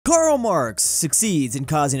Karl Marx succeeds in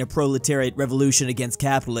causing a proletariat revolution against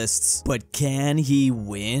capitalists. But can he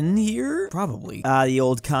win here? Probably. The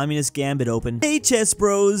old communist gambit open. Hey chess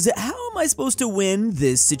bros, how am I supposed to win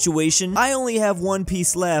this situation? I only have one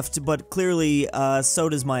piece left, but clearly, so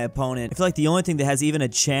does my opponent. I feel like the only thing that has even a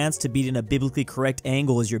chance to beat in a biblically correct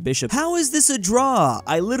angle is your bishop. How is this a draw?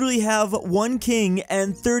 I literally have 1 king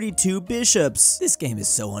and 32 bishops. This game is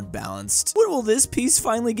so unbalanced. When will this piece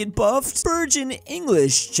finally get buffed? Virgin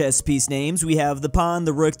English chess piece names. We have the pawn,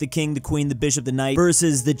 the rook, the king, the queen, the bishop, the knight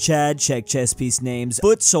versus the Chad Czech chess piece names.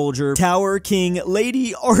 Foot soldier, tower, king,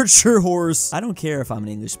 lady, archer, horse. I don't care if I'm an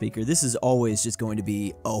English speaker. This is always just going to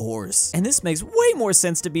be a horse. And this makes way more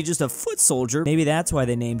sense to be just a foot soldier. Maybe that's why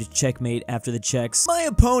they named checkmate after the Czechs. My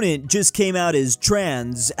opponent just came out as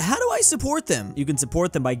trans. How do I support them? You can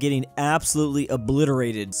support them by getting absolutely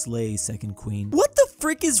obliterated. Slay, second queen. What the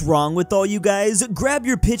frick is wrong with all you guys? Grab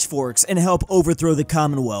your pitchforks and help overthrow the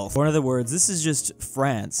Commonwealth. Or in other words, this is just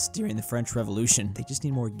France during the French Revolution. They just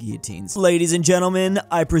need more guillotines. Ladies and gentlemen,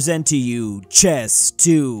 I present to you Chess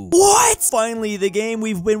 2. What? Finally, the game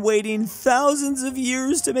we've been waiting thousands of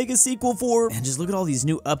years to make a sequel for. And just look at all these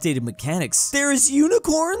new updated mechanics. There's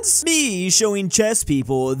unicorns? Me showing chess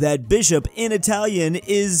people that bishop in Italian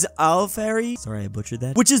is Alfieri. Sorry, I butchered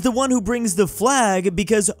that. Which is the one who brings the flag,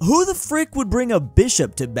 because who the frick would bring a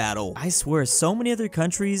bishop to battle? I swear, so many other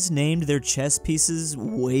countries named their chess pieces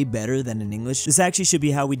way better than in English. This actually should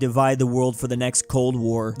be how we divide the world for the next Cold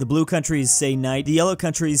War. The blue countries say knight, the yellow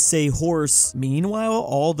countries say horse. Meanwhile,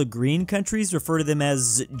 all the green countries refer to them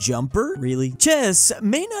as jumper? Really? Chess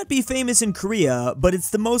may not be famous in Korea, but it's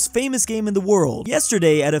the most famous game in the world.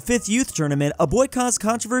 Yesterday, at a 5th youth tournament, a boy caused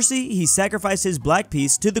controversy. He sacrificed his black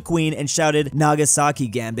piece to the queen and shouted, Nagasaki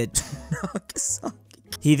Gambit. Nagasaki.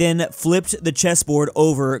 He then flipped the chessboard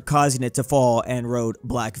over, causing it to fall, and wrote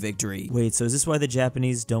Black Victory. Wait, so is this why the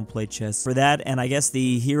Japanese don't play chess? For that, and I guess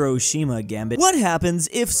the Hiroshima Gambit. What happens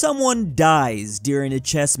if someone dies during a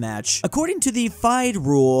chess match? According to the FIDE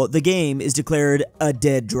rule, the game is declared a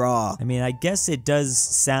dead draw. I mean, I guess it does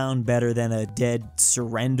sound better than a dead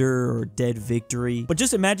surrender or dead victory. But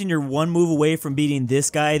just imagine you're one move away from beating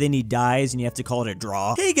this guy, then he dies, and you have to call it a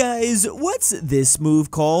draw. Hey guys, what's this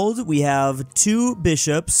move called? We have 2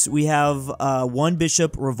 bishops. We have 1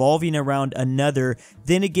 bishop revolving around another,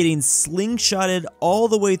 then it getting slingshotted all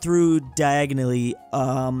the way through diagonally.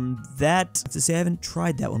 To say I haven't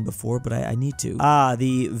tried that one before, but I need to.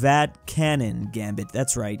 The Vat Cannon Gambit.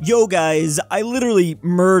 That's right. Yo guys, I literally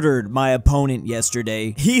murdered my opponent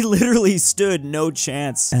yesterday. He literally stood no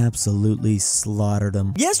chance. Absolutely slaughtered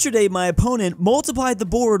him. Yesterday, my opponent multiplied the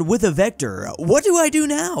board with a vector. What do I do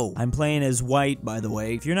now? I'm playing as white, by the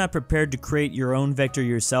way. If you're not prepared to create your own vector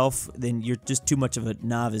yourself, then you're just too much of a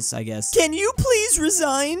novice, I guess. Can you please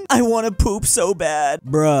resign? I want to poop so bad.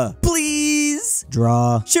 Bruh. Please?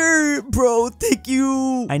 Draw. Sure, bro. Thank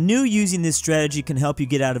you. I knew using this strategy can help you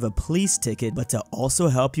get out of a police ticket, but to also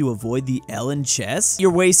help you avoid the L in chess?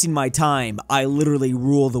 You're wasting my time. I literally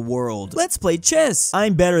rule the world. Let's play chess.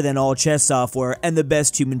 I'm better than all chess software and the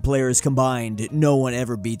best human players combined. No one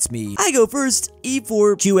ever beats me. I go first.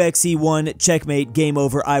 E4, QX, E1, checkmate, game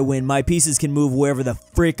over, I win. My pieces can move wherever the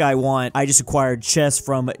frick I want. I just acquired chess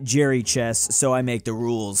from Jerry Chess, so I make the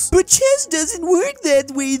rules. But chess doesn't work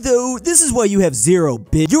that way though. This is why you have 0,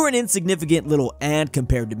 bitch. You're an insignificant little ant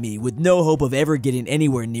compared to me, with no hope of ever getting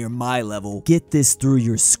anywhere near my level. Get this through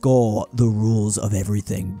your skull. The rules of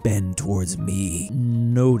everything bend towards me.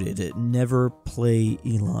 Noted. Never play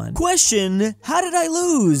Elon. Question, how did I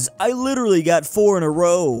lose? I literally got 4 in a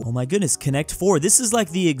row. Oh my goodness, Connect 4. This is like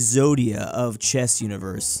the Exodia of chess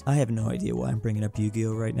universe. I have no idea why I'm bringing up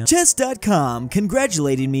Yu-Gi-Oh right now. Chess.com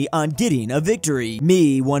congratulated me on getting a victory.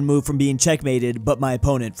 Me, 1 move from being checkmated, but my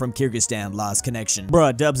opponent from Kyrgyzstan lost connection.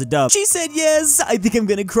 Bruh, dub's a dub. She said yes. I think I'm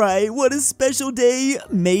gonna cry. What a special day.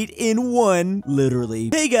 Mate in 1. Literally.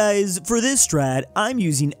 Hey guys, for this strat, I'm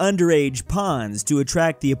using underage pawns to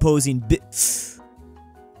attract the opposing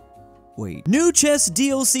Wait. New chess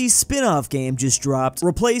DLC spin-off game just dropped.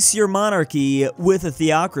 Replace your monarchy with a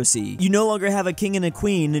theocracy. You no longer have a king and a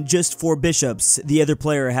queen, just 4 bishops. The other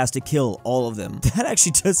player has to kill all of them. That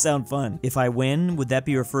actually does sound fun. If I win, would that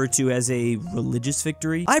be referred to as a religious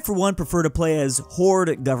victory? I, for one, prefer to play as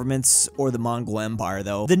horde governments or the Mongol Empire,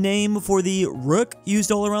 though. The name for the rook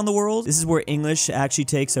used all around the world? This is where English actually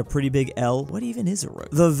takes a pretty big L. What even is a rook?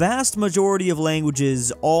 The vast majority of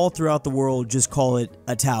languages all throughout the world just call it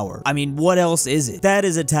a tower. I mean, what else is it? That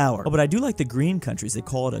is a tower. Oh, but I do like the green countries. They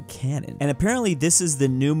call it a cannon. And apparently this is the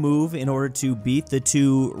new move in order to beat the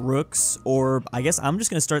 2 rooks, or I guess I'm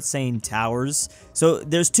just gonna start saying towers. So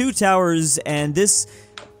there's 2 towers, and this...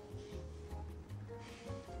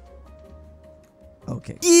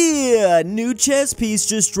 Okay. Yeah, new chess piece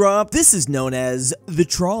just dropped. This is known as the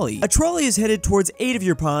trolley. A trolley is headed towards 8 of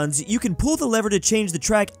your pawns. You can pull the lever to change the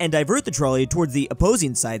track and divert the trolley towards the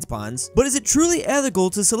opposing side's pawns. But is it truly ethical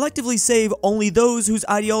to selectively save only those whose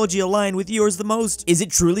ideology align with yours the most? Is it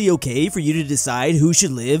truly okay for you to decide who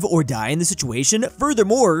should live or die in the situation?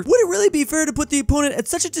 Furthermore, would it really be fair to put the opponent at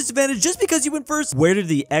such a disadvantage just because you went first? Where did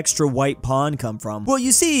the extra white pawn come from? Well,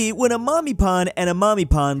 you see, when a mommy pawn and a mommy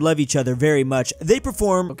pawn love each other very much, they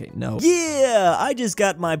perform... Okay, no. Yeah, I just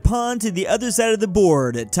got my pawn to the other side of the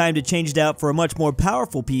board. Time to change it out for a much more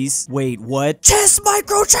powerful piece. Wait, what? Chess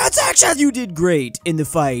microtransactions! You did great in the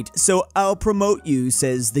fight, so I'll promote you,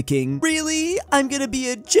 says the king. Really? I'm gonna be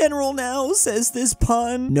a general now, says this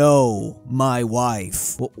pawn. No, my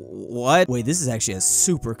wife. What? Wait, this is actually a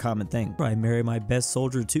super common thing. I marry my best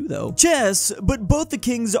soldier too, though. Chess, but both the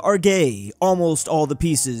kings are gay. Almost all the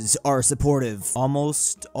pieces are supportive.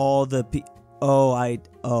 Almost all the I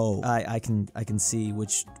can see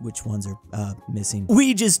which ones are missing.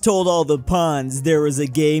 We just told all the pawns there was a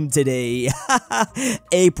game today.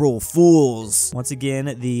 April Fools. Once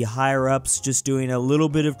again, the higher-ups just doing a little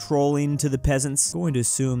bit of trolling to the peasants. Going to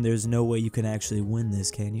assume there's no way you can actually win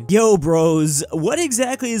this, can you? Yo, bros, what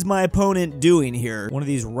exactly is my opponent doing here? One of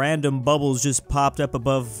these random bubbles just popped up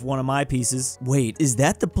above one of my pieces. Wait, is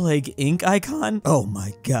that the Plague Inc. icon? Oh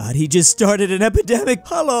my god, he just started an epidemic.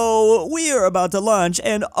 Hello, we are about to launch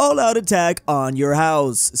an all-out attack on your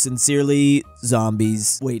house. Sincerely,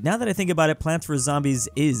 zombies. Wait, now that I think about it, Plants vs. Zombies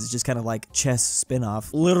is just kind of like chess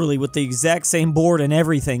spin-off. Literally with the exact same board and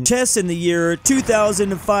everything. Chess in the year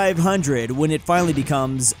 2500, when it finally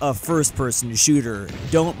becomes a first-person shooter.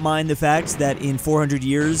 Don't mind the fact that in 400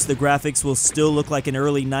 years, the graphics will still look like an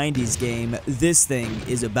early 90s game. This thing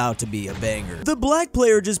is about to be a banger. The black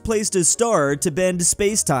player just placed a star to bend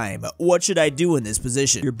space-time. What should I do in this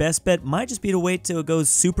position? Your best bet might just be to wait till it goes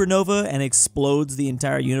supernova and explodes the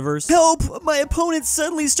entire universe. Help! My opponent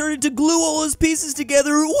suddenly started to glue all his pieces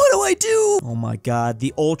together. What do I do? Oh my god,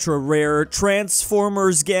 the ultra rare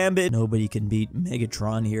Transformers Gambit. Nobody can beat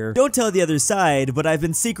Megatron here. Don't tell the other side, but I've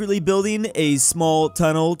been secretly building a small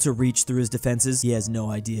tunnel to reach through his defenses. He has no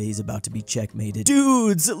idea he's about to be checkmated.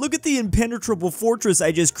 Dudes, look at the impenetrable fortress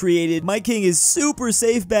I just created. My king is super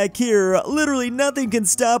safe back here. Literally nothing can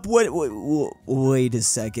stop what... Wait a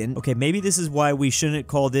second. Okay, maybe this is why we shouldn't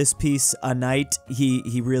call this piece a knight.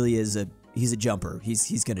 He really is a... He's a jumper.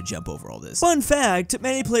 He's gonna jump over all this. Fun fact,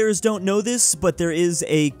 many players don't know this, but there is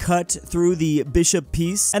a cut through the bishop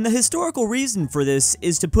piece, and the historical reason for this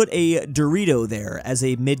is to put a Dorito there as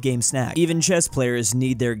a mid-game snack. Even chess players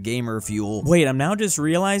need their gamer fuel. Wait, I'm now just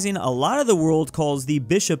realizing a lot of the world calls the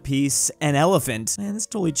bishop piece an elephant. Man, this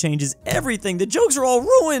totally changes everything. The jokes are all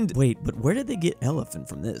ruined. Wait, but where did they get elephant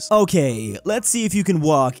from this? Okay, let's see if you can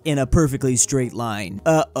walk in a perfectly straight line.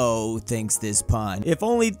 Uh-oh, thinks this pawn. If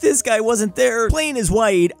only this guy wasn't there. Plain as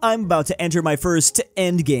white, I'm about to enter my first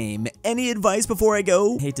endgame. Any advice before I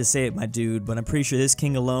go? Hate to say it, my dude, but I'm pretty sure this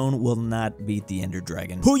king alone will not beat the Ender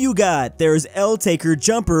Dragon. Who you got? There's L-Taker,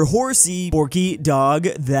 Jumper, Horsey, Borky, Dog,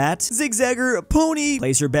 That, Zigzagger, Pony.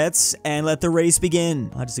 Place your bets and let the race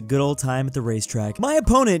begin. Just a good old time at the racetrack. My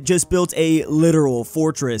opponent just built a literal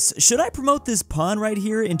fortress. Should I promote this pawn right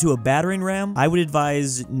here into a battering ram? I would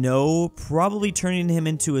advise no. Probably turning him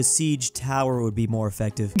into a siege tower would be more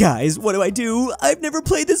effective. Guys, what do I do? I've never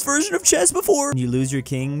played this version of chess before. When you lose your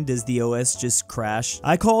king, does the OS just crash?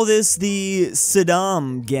 I call this the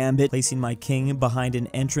Saddam Gambit. Placing my king behind an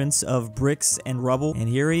entrance of bricks and rubble. And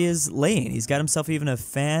here he is laying. He's got himself even a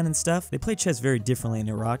fan and stuff. They play chess very differently in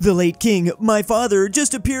Iraq. The late king, my father,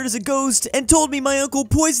 just appeared as a ghost and told me my uncle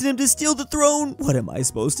poisoned him to steal the throne. What am I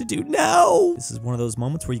supposed to do now? This is one of those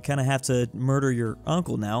moments where you kind of have to murder your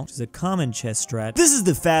uncle now, which is a common chess strat. This is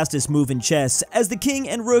the fastest move in chess, as the king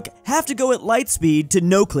and rook have to go at light speed to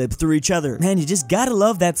no-clip through each other. Man, you just gotta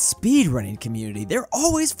love that speedrunning community. They're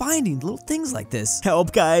always finding little things like this.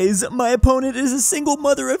 Help, guys. My opponent is a single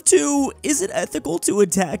mother of two. Is it ethical to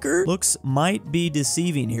attack her? Looks might be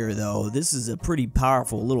deceiving here, though. This is a pretty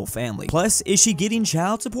powerful little family. Plus, is she getting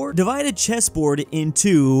child support? Divide a chessboard in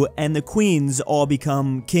two, and the queens all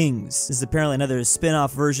become kings. This is apparently another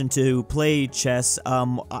spin-off version to play chess.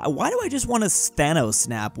 Why do I just want to Thanos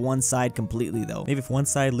snap one side completely, though? Maybe if one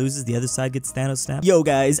side loses, the the other side gets Thanos snapped. Yo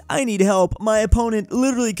guys, I need help. My opponent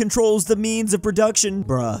literally controls the means of production.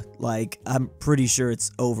 Bruh, like, I'm pretty sure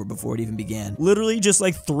it's over before it even began. Literally just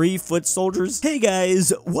like 3 foot soldiers. Hey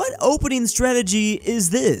guys, what opening strategy is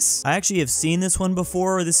this? I actually have seen this one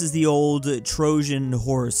before. This is the old Trojan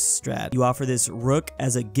horse strat. You offer this rook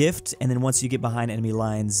as a gift, and then once you get behind enemy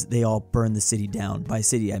lines, they all burn the city down. By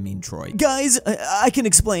city, I mean Troy. Guys, I can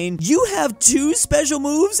explain. You have 2 special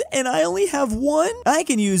moves, and I only have 1? I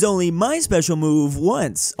can use only my special move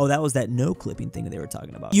once. Oh, that was that no clipping thing that they were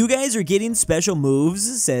talking about. You guys are getting special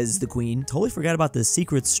moves, says the queen. Totally forgot about the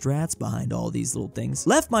secret strats behind all these little things.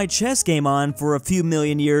 Left my chess game on for a few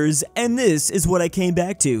million years, and this is what I came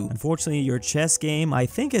back to. Unfortunately, your chess game, I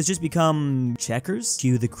think, has just become checkers.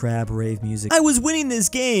 Cue the crab rave music. I was winning this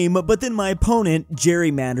game, but then my opponent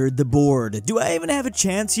gerrymandered the board. Do I even have a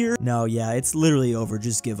chance here? No, yeah, it's literally over.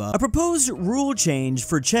 Just give up. A proposed rule change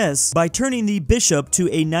for chess: by turning the bishop to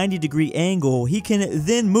a 90-degree angle, he can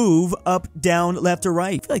then move up, down, left, or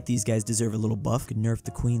right. I feel like these guys deserve a little buff. Could nerf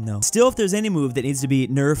the queen, though. Still, if there's any move that needs to be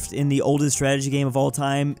nerfed in the oldest strategy game of all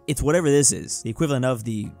time, it's whatever this is. The equivalent of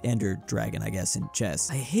the Ender Dragon, I guess, in chess.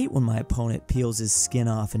 I hate when my opponent peels his skin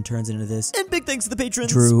off and turns into this. And big thanks to the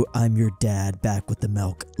patrons. Drew, I'm your dad, back with the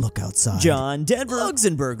milk. Look outside. JohnDenver,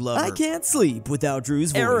 LuxembourgLover. I can't sleep without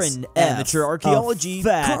Drew's voice. Aaron, amateur archaeology.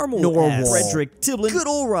 Carmel, Fredrik Tibblin,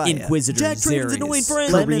 GoodOldRyah, InquisitorXarius, annoying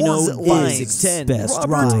friend. Let me know is 10. Best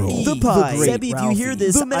RyeThePie. Sebby, if you hear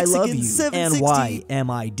this, I love you. And why am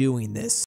I doing this?